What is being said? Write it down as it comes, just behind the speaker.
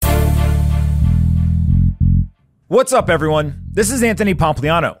What's up, everyone? This is Anthony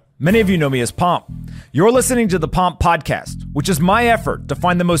Pompliano. Many of you know me as Pomp. You're listening to the Pomp Podcast, which is my effort to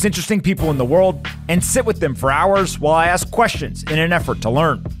find the most interesting people in the world and sit with them for hours while I ask questions in an effort to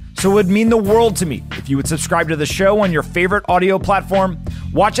learn. So it would mean the world to me if you would subscribe to the show on your favorite audio platform,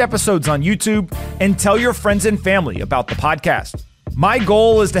 watch episodes on YouTube, and tell your friends and family about the podcast. My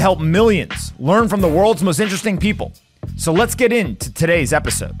goal is to help millions learn from the world's most interesting people. So let's get into today's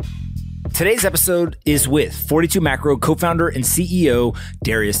episode. Today's episode is with 42 Macro co-founder and CEO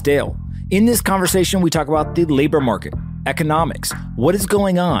Darius Dale. In this conversation, we talk about the labor market, economics, what is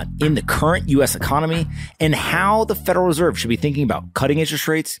going on in the current U.S. economy, and how the Federal Reserve should be thinking about cutting interest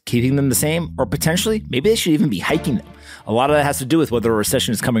rates, keeping them the same, or potentially, maybe they should even be hiking them. A lot of that has to do with whether a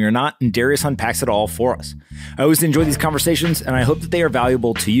recession is coming or not, and Darius unpacks it all for us. I always enjoy these conversations, and I hope that they are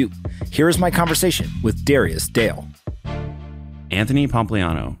valuable to you. Here is my conversation with Darius Dale. Anthony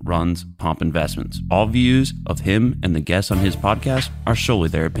Pompliano runs Pomp Investments. All views of him and the guests on his podcast are solely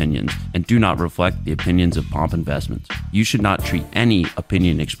their opinions and do not reflect the opinions of Pomp Investments. You should not treat any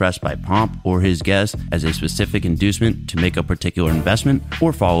opinion expressed by Pomp or his guests as a specific inducement to make a particular investment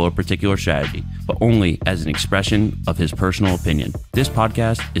or follow a particular strategy, but only as an expression of his personal opinion. This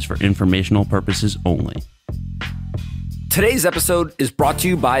podcast is for informational purposes only. Today's episode is brought to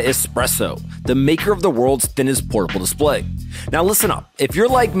you by Espresso, the maker of the world's thinnest portable display. Now listen up. If you're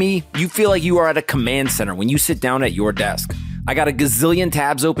like me, you feel like you are at a command center when you sit down at your desk. I got a gazillion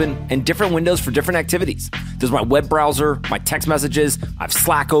tabs open and different windows for different activities. There's my web browser, my text messages, I have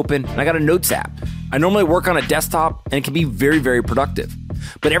Slack open, and I got a Notes app. I normally work on a desktop and it can be very, very productive.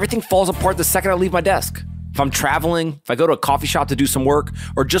 But everything falls apart the second I leave my desk. If I'm traveling, if I go to a coffee shop to do some work,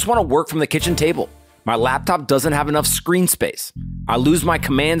 or just want to work from the kitchen table, my laptop doesn't have enough screen space. I lose my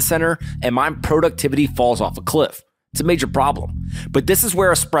command center and my productivity falls off a cliff. It's a major problem. But this is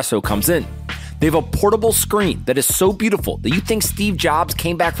where Espresso comes in. They have a portable screen that is so beautiful that you think Steve Jobs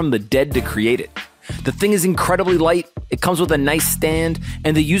came back from the dead to create it. The thing is incredibly light, it comes with a nice stand,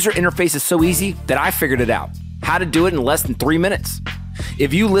 and the user interface is so easy that I figured it out. How to do it in less than 3 minutes.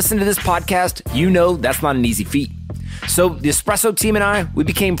 If you listen to this podcast, you know that's not an easy feat. So the Espresso team and I, we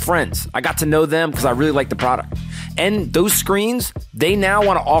became friends. I got to know them because I really like the product. And those screens, they now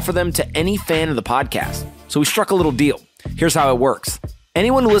want to offer them to any fan of the podcast. So we struck a little deal. Here's how it works.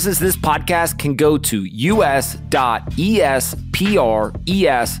 Anyone who listens to this podcast can go to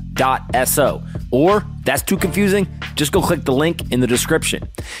us.espres.so. Or, that's too confusing, just go click the link in the description.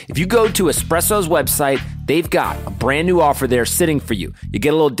 If you go to Espresso's website, they've got a brand new offer there sitting for you. You get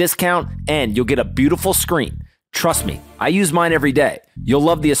a little discount and you'll get a beautiful screen. Trust me, I use mine every day. You'll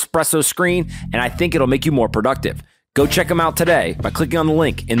love the Espresso screen, and I think it'll make you more productive. Go check them out today by clicking on the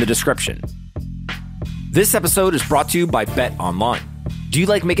link in the description. This episode is brought to you by Bet Online. Do you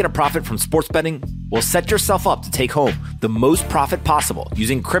like making a profit from sports betting? Well, set yourself up to take home the most profit possible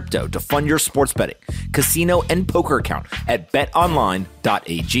using crypto to fund your sports betting, casino, and poker account at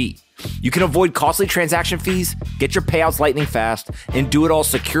betonline.ag. You can avoid costly transaction fees, get your payouts lightning fast, and do it all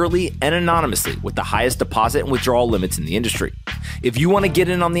securely and anonymously with the highest deposit and withdrawal limits in the industry. If you want to get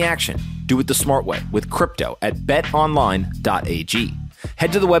in on the action, do it the smart way with crypto at betonline.ag.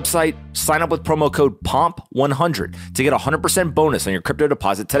 Head to the website, sign up with promo code POMP100 to get a 100% bonus on your crypto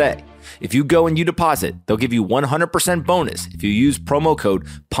deposit today. If you go and you deposit, they'll give you 100% bonus if you use promo code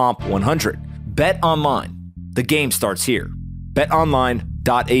POMP100. Bet Online. The game starts here.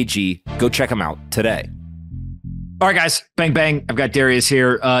 BetOnline.ag. Go check them out today. All right, guys. Bang, bang. I've got Darius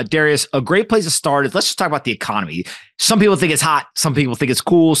here. Darius, a great place to start is let's just talk about the economy. Some people think it's hot. Some people think it's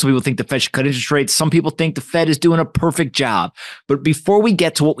cool. Some people think the Fed should cut interest rates. Some people think the Fed is doing a perfect job. But before we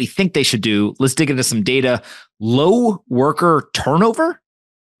get to what we think they should do, let's dig into some data. Low worker turnover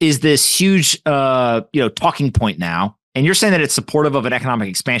is this huge talking point now. And you're saying that it's supportive of an economic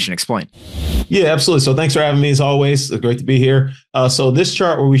expansion. Explain. Yeah, absolutely. So thanks for having me as always. It's great to be here. So this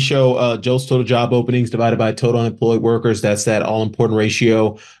chart where we show Joe's total job openings divided by total unemployed workers, that's that all important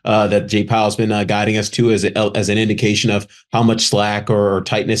ratio that Jay Powell's been guiding us to as an indication of how much slack or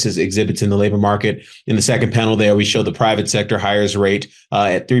tightness exhibits in the labor market. In the second panel there, we show the private sector hires rate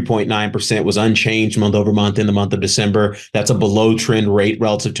at 3.9% was unchanged month over month in the month of December. That's a below trend rate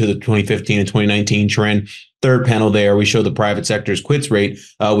relative to the 2015 and 2019 trend. Third panel there, we show the private sector's quits rate,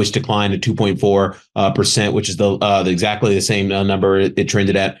 which declined to 2.4%, which is the exactly the same number it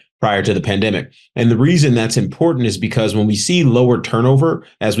trended at prior to the pandemic. And the reason that's important is because when we see lower turnover,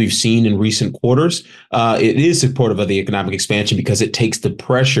 as we've seen in recent quarters, it is supportive of the economic expansion because it takes the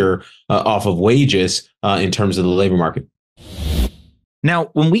pressure off of wages in terms of the labor market. Now,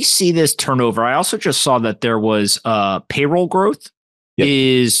 when we see this turnover, I also just saw that there was payroll growth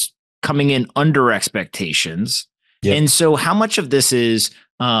is coming in under expectations. Yep. And so how much of this is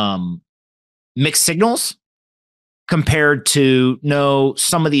mixed signals compared to no,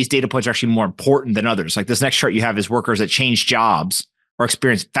 some of these data points are actually more important than others? Like this next chart you have is workers that change jobs or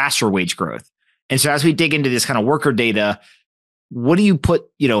experience faster wage growth. And so as we dig into this kind of worker data, what do you put,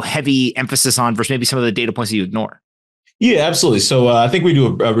 heavy emphasis on versus maybe some of the data points that you ignore? Yeah, absolutely. So I think we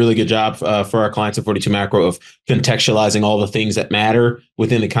do a really good job for our clients at 42 Macro of contextualizing all the things that matter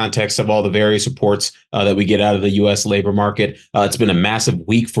within the context of all the various reports that we get out of the U.S. labor market. It's been a massive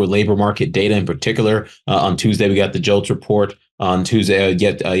week for labor market data in particular. On Tuesday, we got the JOLTS report. On Tuesday,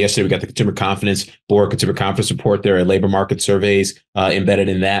 yesterday, we got the Consumer Confidence report. There are labor market surveys embedded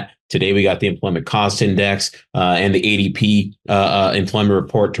in that. Today, we got the Employment Cost Index and the ADP employment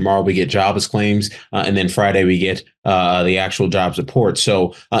report. Tomorrow, we get jobless claims. And then Friday, we get the actual jobs report.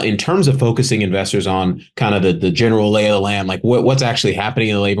 So in terms of focusing investors on kind of the general lay of the land, like what's actually happening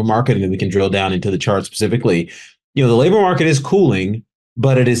in the labor market, and then we can drill down into the chart specifically. The labor market is cooling,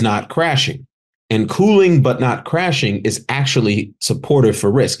 but it is not crashing. And cooling but not crashing is actually supportive for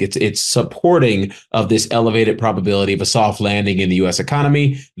risk. It's supporting of this elevated probability of a soft landing in the U.S.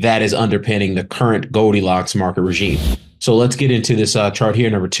 economy that is underpinning the current Goldilocks market regime. So let's get into this chart here,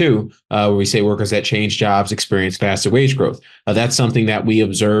 number 2, where we say workers that change jobs experience faster wage growth. That's something that we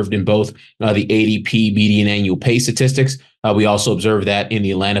observed in both the ADP median annual pay statistics. We also observed that in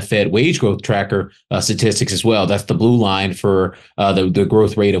the Atlanta Fed wage growth tracker statistics as well. That's the blue line for the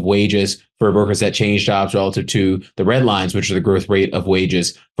growth rate of wages for workers that change jobs relative to the red lines, which are the growth rate of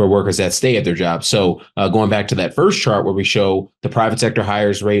wages for workers that stay at their jobs. So going back to that first chart where we show the private sector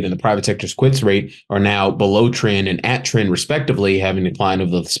hires rate and the private sector's quits rate are now below trend and at trend respectively, having declined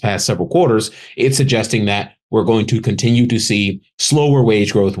over the past several quarters, it's suggesting that we're going to continue to see slower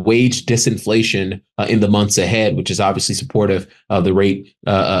wage growth, wage disinflation in the months ahead, which is obviously supportive of the rate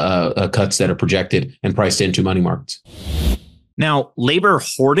cuts that are projected and priced into money markets. Now, labor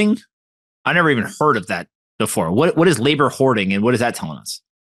hoarding, I never even heard of that before. What is labor hoarding, and what is that telling us?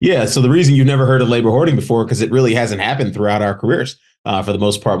 Yeah, so the reason you've never heard of labor hoarding before, because it really hasn't happened throughout our careers. For the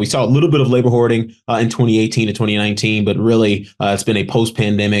most part, we saw a little bit of labor hoarding in 2018 to 2019, but really it's been a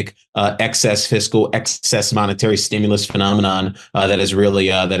post-pandemic excess monetary stimulus phenomenon that has really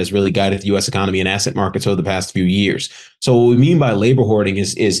guided the U.S. economy and asset markets over the past few years. So what we mean by labor hoarding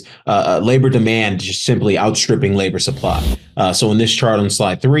is labor demand just simply outstripping labor supply. So in this chart on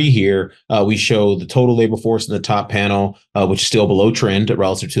slide 3 here, we show the total labor force in the top panel, which is still below trend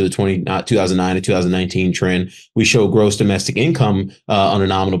relative to the 2009 to 2019 trend. We show gross domestic income on a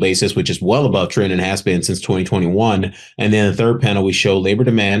nominal basis, which is well above trend and has been since 2021. And then the third panel, we show labor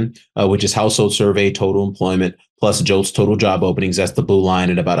demand, which is household survey total employment plus JOLTS total job openings. That's the blue line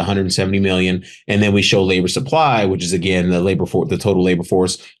at about 170 million. And then we show labor supply, which is again the total labor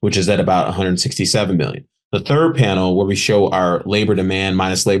force, which is at about 167 million. The third panel, where we show our labor demand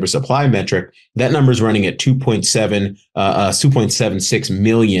minus labor supply metric, that number is running at 2.76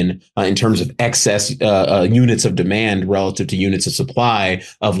 million in terms of excess units of demand relative to units of supply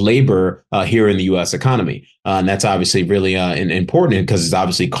of labor here in the U.S. economy. And that's obviously really important because it's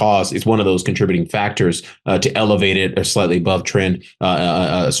obviously it's one of those contributing factors to elevated or slightly above trend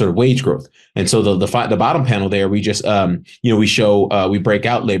sort of wage growth. And so the bottom panel there, we just we break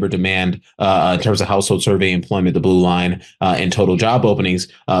out labor demand in terms of household survey employment, the blue line, and total job openings,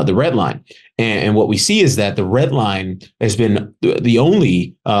 the red line. And what we see is that the red line has been the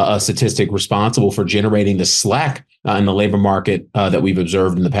only statistic responsible for generating the slack in the labor market that we've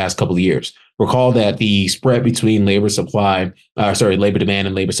observed in the past couple of years. Recall that the spread between labor demand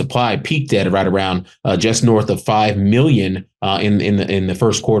and labor supply peaked at right around just north of 5 million in the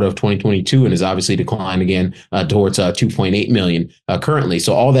first quarter of 2022, and has obviously declined again towards 2.8 million currently.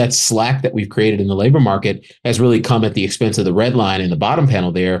 So all that slack that we've created in the labor market has really come at the expense of the red line in the bottom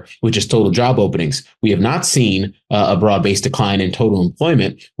panel there, which is total job openings. We have not seen a broad-based decline in total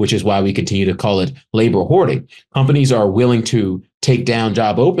employment, which is why we continue to call it labor hoarding. Companies are willing to take down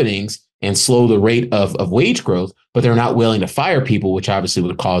job openings and slow the rate of wage growth, but they're not willing to fire people, which obviously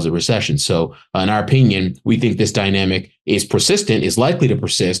would cause a recession. So in our opinion, we think this dynamic is likely to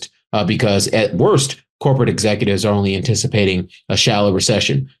persist because at worst, corporate executives are only anticipating a shallow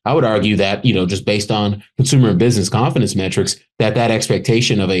recession. I would argue that, just based on consumer and business confidence metrics, that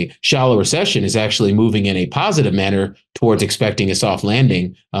expectation of a shallow recession is actually moving in a positive manner towards expecting a soft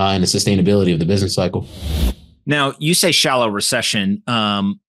landing and the sustainability of the business cycle. Now, you say shallow recession.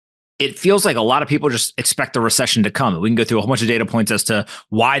 It feels like a lot of people just expect a recession to come. We can go through a whole bunch of data points as to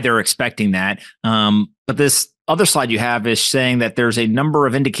why they're expecting that. But this other slide you have is saying that there's a number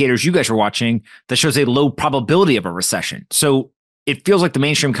of indicators you guys are watching that shows a low probability of a recession. So it feels like the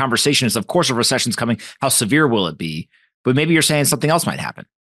mainstream conversation is, of course, a recession's coming. How severe will it be? But maybe you're saying something else might happen.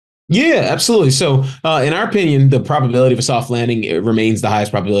 Yeah, absolutely. So, in our opinion, the probability of a soft landing remains the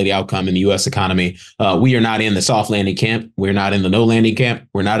highest probability outcome in the U.S. economy. We are not in the soft landing camp. We're not in the no landing camp.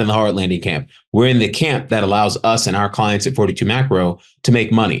 We're not in the hard landing camp. We're in the camp that allows us and our clients at 42 Macro to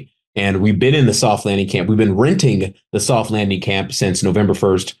make money. And we've been in the soft landing camp. We've been renting the soft landing camp since November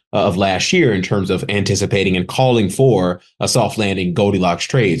 1st of last year in terms of anticipating and calling for a soft landing Goldilocks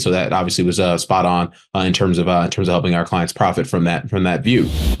trade. So that obviously was spot on in terms of helping our clients profit from that view.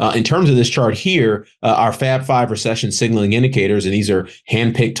 In terms of this chart here, our Fab 5 recession signaling indicators, and these are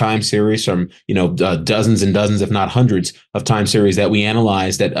handpicked time series from dozens and dozens, if not hundreds, of time series that we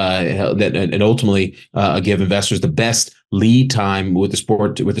analyze that and ultimately give investors the best lead time with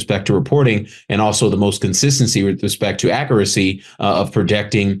respect to reporting, and also the most consistency with respect to accuracy of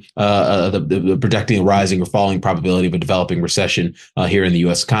predicting predicting a rising or falling probability of a developing recession here in the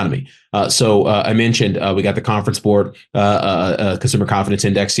U.S. economy. So I mentioned we got the Conference Board Consumer Confidence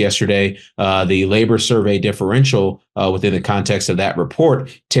Index yesterday. The labor survey differential within the context of that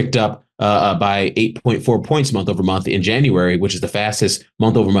report ticked up by 8.4 points month over month in January, which is the fastest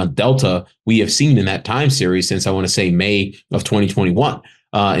month over month delta we have seen in that time series since, I want to say, May of 2021.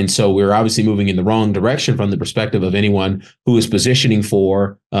 And so we're obviously moving in the wrong direction from the perspective of anyone who is positioning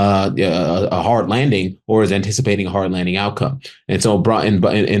for a hard landing or is anticipating a hard landing outcome. And so brought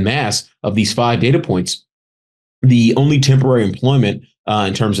in mass of these 5 data points, the only temporary employment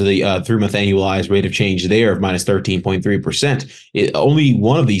in terms of the 3-month annualized rate of change there of minus 13.3%. Only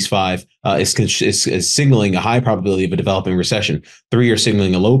one of these 5 is signaling a high probability of a developing recession. 3 are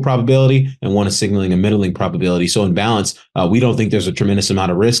signaling a low probability, and 1 is signaling a middling probability. So in balance, we don't think there's a tremendous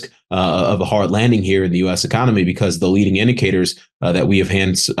amount of risk of a hard landing here in the U.S. economy, because the leading indicators that we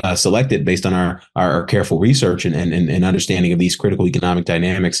have selected based on our careful research and understanding of these critical economic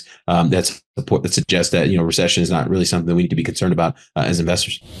dynamics that suggest that recession is not really something that we need to be concerned about as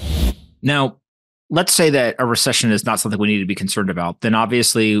investors. Now, let's say that a recession is not something we need to be concerned about. Then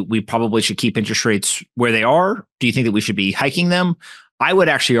obviously we probably should keep interest rates where they are. Do you think that we should be hiking them? I would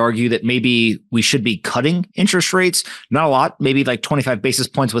actually argue that maybe we should be cutting interest rates, not a lot, maybe like 25 basis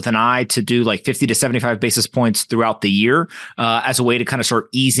points with an eye to do like 50 to 75 basis points throughout the year as a way to kind of start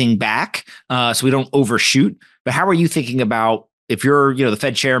easing back so we don't overshoot. But how are you thinking about, if you're the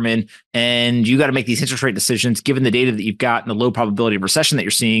Fed chairman and you got to make these interest rate decisions, given the data that you've got and the low probability of recession that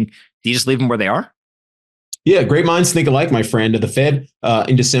you're seeing, do you just leave them where they are? Yeah, great minds think alike, my friend. The Fed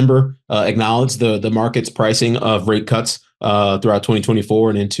in December acknowledged the market's pricing of rate cuts throughout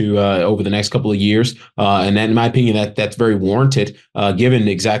 2024 and into over the next couple of years. And then, in my opinion, that's very warranted, given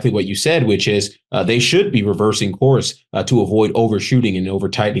exactly what you said, which is they should be reversing course to avoid overshooting and over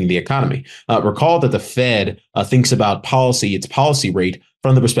tightening the economy. Recall that the Fed thinks about its policy rate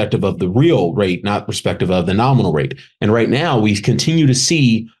from the perspective of the real rate, not perspective of the nominal rate. And right now, we continue to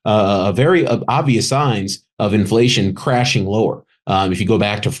see very obvious signs of inflation crashing lower. If you go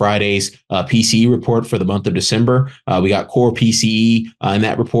back to Friday's PCE report for the month of December, we got core PCE in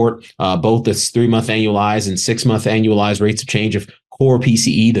that report, both the 3-month annualized and 6-month annualized rates of change of core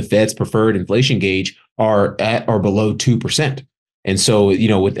PCE, the Fed's preferred inflation gauge, are at or below 2%. And so,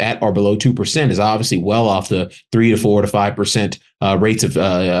 with at or below 2% is obviously well off the 3 to 4 to 5%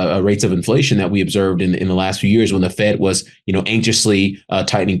 rates of inflation that we observed in the last few years when the Fed was, anxiously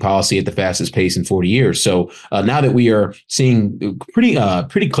tightening policy at the fastest pace in 40 years. So now that we are seeing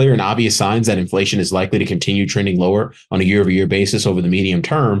pretty clear and obvious signs that inflation is likely to continue trending lower on a year-over-year basis over the medium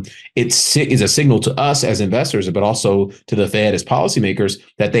term, it is a signal to us as investors, but also to the Fed as policymakers,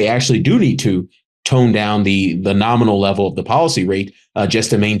 that they actually do need to tone down the nominal level of the policy rate just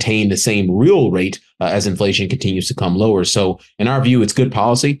to maintain the same real rate as inflation continues to come lower. So in our view, it's good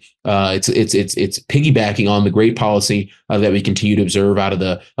policy. It's piggybacking on the great policy that we continue to observe out of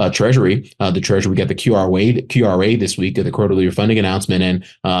the Treasury. The Treasury got the QRA this week, the quarterly refunding announcement,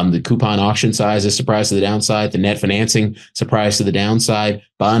 and the coupon auction size is surprise to the downside. The net financing surprise to the downside.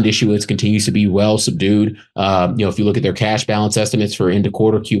 Bond issuance continues to be well subdued. If you look at their cash balance estimates for end of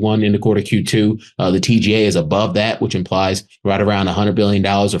quarter Q1, end of quarter Q2, the TGA is above that, which implies right around $100 billion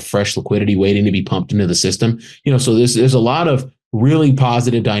of fresh liquidity waiting to be pumped into the system. So there's a lot of really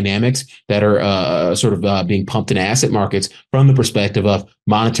positive dynamics that are being pumped in asset markets from the perspective of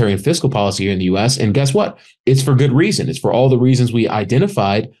monetary and fiscal policy here in the U.S. And guess what? It's for good reason. It's for all the reasons we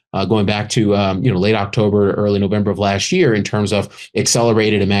identified going back to late October, early November of last year, in terms of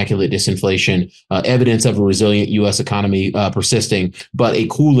accelerated immaculate disinflation, evidence of a resilient U.S. economy persisting, but a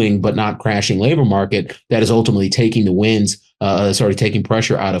cooling but not crashing labor market that is ultimately taking the winds sort of taking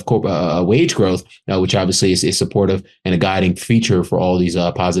pressure out of wage growth, which obviously is supportive and a guiding feature for all these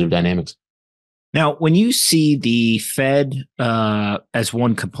positive dynamics. Now, when you see the Fed as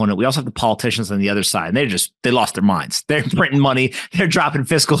one component, we also have the politicians on the other side. And they lost their minds. They're printing money. They're dropping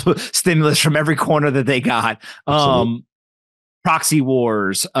fiscal stimulus from every corner that they got. Proxy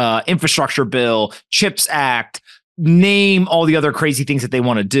wars, infrastructure bill, CHIPS Act, name all the other crazy things that they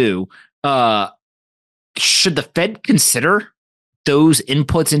want to do. Should the Fed consider those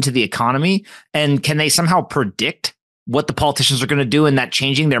inputs into the economy? And can they somehow predict what the politicians are going to do in that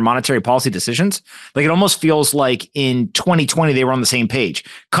changing their monetary policy decisions? Like, it almost feels like in 2020, they were on the same page.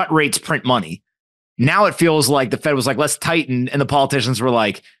 Cut rates, print money. Now it feels like the Fed was like, let's tighten. And the politicians were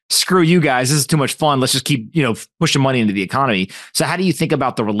like, screw you guys. This is too much fun. Let's just keep, pushing money into the economy. So how do you think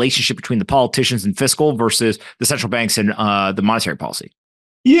about the relationship between the politicians and fiscal versus the central banks and the monetary policy?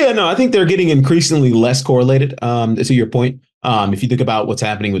 Yeah, no, I think they're getting increasingly less correlated. To your point, if you think about what's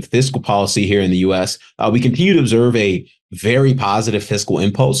happening with fiscal policy here in the U.S., we continue to observe a very positive fiscal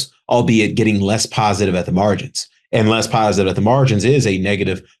impulse, albeit getting less positive at the margins. And less positive at the margins is a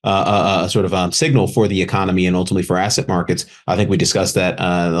negative signal for the economy and ultimately for asset markets. I think we discussed that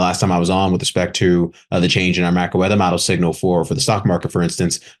the last time I was on with respect to the change in our macro weather model signal for the stock market, for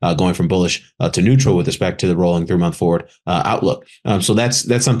instance, going from bullish to neutral with respect to the rolling 3-month forward outlook. So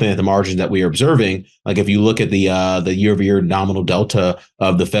that's something at the margin that we are observing. Like, if you look at the year-over-year nominal delta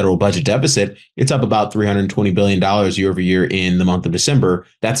of the federal budget deficit, it's up about $320 billion year over year in the month of December.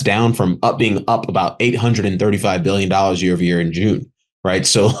 That's down from being up about $835 billion year over year in June. Right.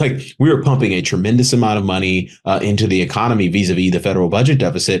 So, like, we are pumping a tremendous amount of money into the economy vis-a-vis the federal budget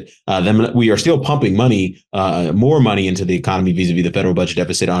deficit. Then we are still pumping more money into the economy vis-a-vis the federal budget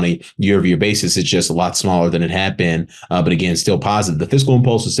deficit on a year over year basis. It's just a lot smaller than it had been. But again, still positive. The fiscal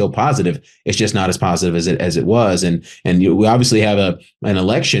impulse is still positive. It's just not as positive as it was. And we obviously have an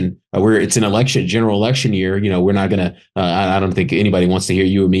election where it's an general election year. We're not going to I don't think anybody wants to hear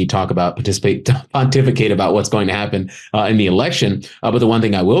you or me pontificate about what's going to happen in the election. But the one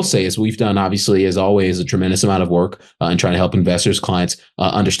thing I will say is we've done, obviously, as always, a tremendous amount of work in trying to help investors, clients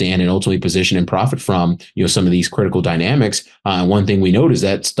understand and ultimately position and profit from some of these critical dynamics. One thing we note is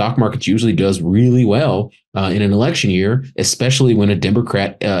that stock markets usually does really well in an election year, especially when a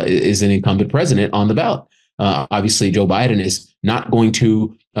Democrat is an incumbent president on the ballot. Obviously, Joe Biden is not going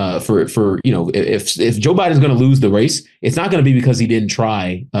to if Joe Biden is going to lose the race, it's not going to be because he didn't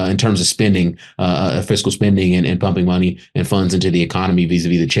try in terms of spending, fiscal spending and pumping money and funds into the economy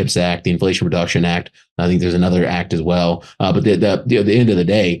vis-a-vis the CHIPS Act, the Inflation Reduction Act. I think there's another act as well. But at the end of the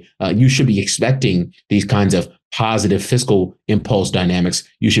day, you should be expecting these kinds of positive fiscal impulse dynamics.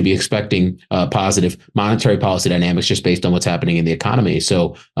 You should be expecting positive monetary policy dynamics just based on what's happening in the economy.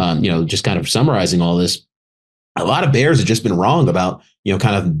 So, just kind of summarizing all this, a lot of bears have just been wrong about,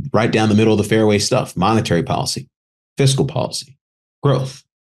 kind of right down the middle of the fairway stuff: monetary policy, fiscal policy, growth,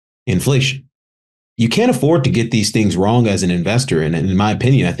 inflation. You can't afford to get these things wrong as an investor. And in my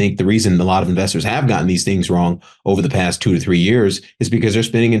opinion, I think the reason a lot of investors have gotten these things wrong over the past 2 to 3 years is because they're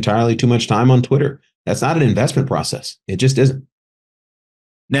spending entirely too much time on Twitter. That's not an investment process. It just isn't.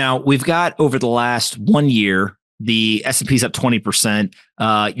 Now, we've got over the last 1 year, the S&P is up 20%.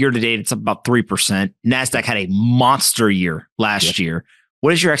 Year to date, it's up about 3%. NASDAQ had a monster year last year.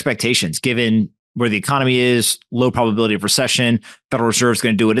 What is your expectations given where the economy is, low probability of recession, Federal Reserve is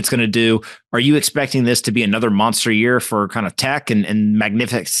going to do what it's going to do? Are you expecting this to be another monster year for kind of tech and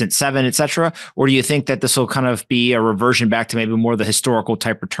Magnificent Seven, et cetera? Or do you think that this will kind of be a reversion back to maybe more of the historical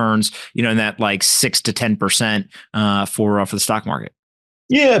type returns, in that like 6 to 10% for the stock market?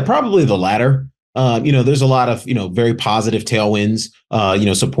 Yeah, probably the latter. There's a lot of, very positive tailwinds,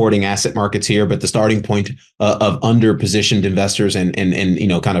 supporting asset markets here. But the starting point of under-positioned investors and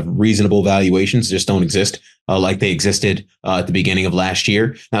kind of reasonable valuations just don't exist like they existed at the beginning of last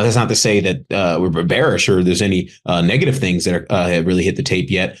year. Now, that's not to say that we're bearish or there's any negative things that have really hit the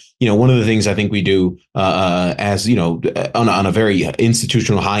tape yet. One of the things I think we do as, on a very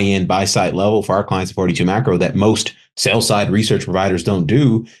institutional high-end buy-side level for our clients at 42 Macro that most sell-side research providers don't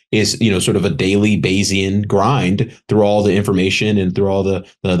do is, sort of a daily Bayesian grind through all the information and through all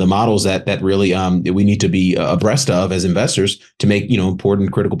the models that really we need to be abreast of as investors to make,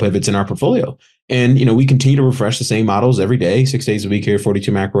 important critical pivots in our portfolio. And, we continue to refresh the same models every day, 6 days a week here at 42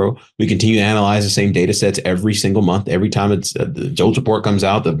 Macro. We continue to analyze the same data sets every single month. Every time it's the JOLTS report comes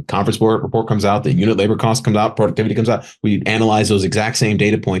out, the conference report comes out, the unit labor cost comes out, productivity comes out. We analyze those exact same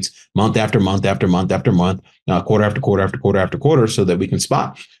data points month after month after month after month, quarter after quarter after quarter after quarter, so that we can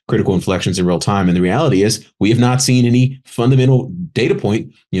spot critical inflections in real time. And the reality is we have not seen any fundamental data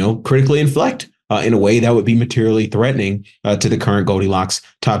point, critically inflect in a way that would be materially threatening to the current Goldilocks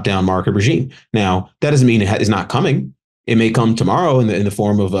top-down market regime. Now, that doesn't mean it is not coming. It may come tomorrow in the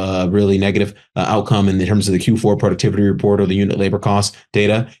form of a really negative outcome in terms of the Q4 productivity report or the unit labor cost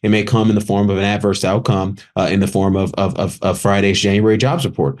data. It may come in the form of an adverse outcome in the form of Friday's January jobs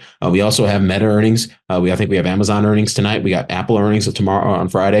report. We also have Meta earnings. I think we have Amazon earnings tonight. We got Apple earnings tomorrow on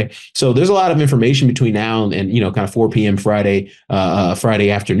Friday. So there's a lot of information between now and kind of 4 p.m. Friday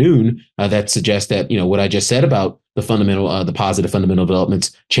afternoon that suggests that what I just said about the positive fundamental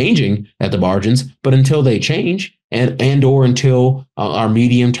developments changing at the margins, but until they change and or until our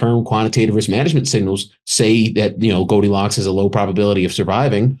medium-term quantitative risk management signals say that Goldilocks has a low probability of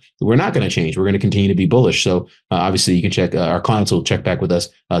surviving, we're not going to change. We're going to continue to be bullish. So obviously, you can check. Our clients will check back with us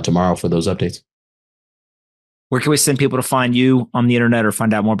tomorrow for those updates. Where can we send people to find you on the internet or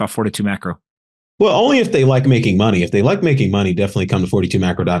find out more about 42 Macro? Well, only if they like making money. If they like making money, definitely come to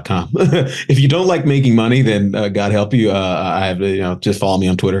 42macro.com. If you don't like making money, then God help you. I have, just follow me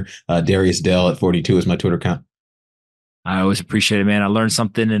on Twitter. Darius Dell at 42 is my Twitter account. I always appreciate it, man. I learned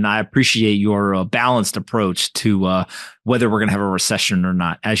something, and I appreciate your balanced approach to whether we're going to have a recession or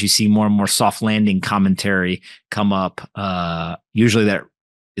not. As you see more and more soft landing commentary come up, usually that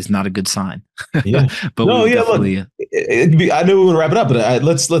is not a good sign. Yeah. But no, yeah, definitely... look, I know we want to wrap it up, but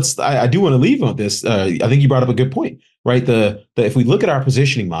I do want to leave on this. I think you brought up a good point, right? If we look at our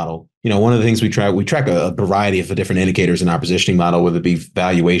positioning model, one of the things we track a variety of different indicators in our positioning model, whether it be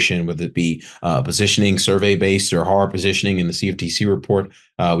valuation, whether it be positioning, survey based or hard positioning in the CFTC report.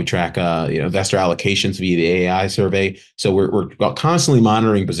 We track investor allocations via the AI survey. So we're constantly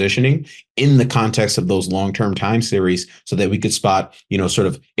monitoring positioning in the context of those long-term time series so that we could spot, sort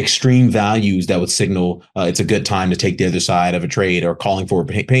of extreme values that would signal it's a good time to take the other side of a trade or calling for a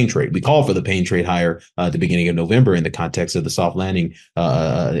pain trade. We call for the pain trade higher at the beginning of November in the context of the soft landing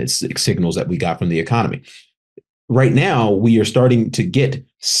signals that we got from the economy. Right now, we are starting to get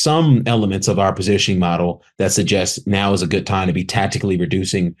some elements of our positioning model that suggests now is a good time to be tactically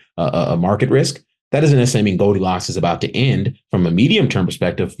reducing a market risk. That doesn't necessarily mean Goldilocks is about to end from a medium-term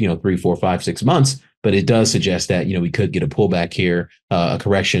perspective, 3, 4, 5, 6 months, but it does suggest that, we could get a pullback here, a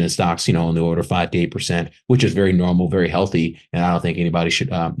correction in stocks, on the order of 5 to 8%, which is very normal, very healthy. And I don't think anybody should,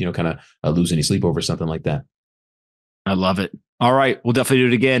 kind of lose any sleep over something like that. I love it. All right. We'll definitely do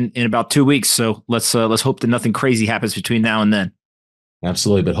it again in about 2 weeks. So let's hope that nothing crazy happens between now and then.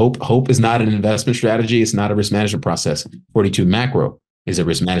 Absolutely. But hope is not an investment strategy. It's not a risk management process. 42 Macro is a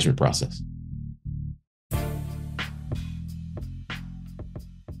risk management process.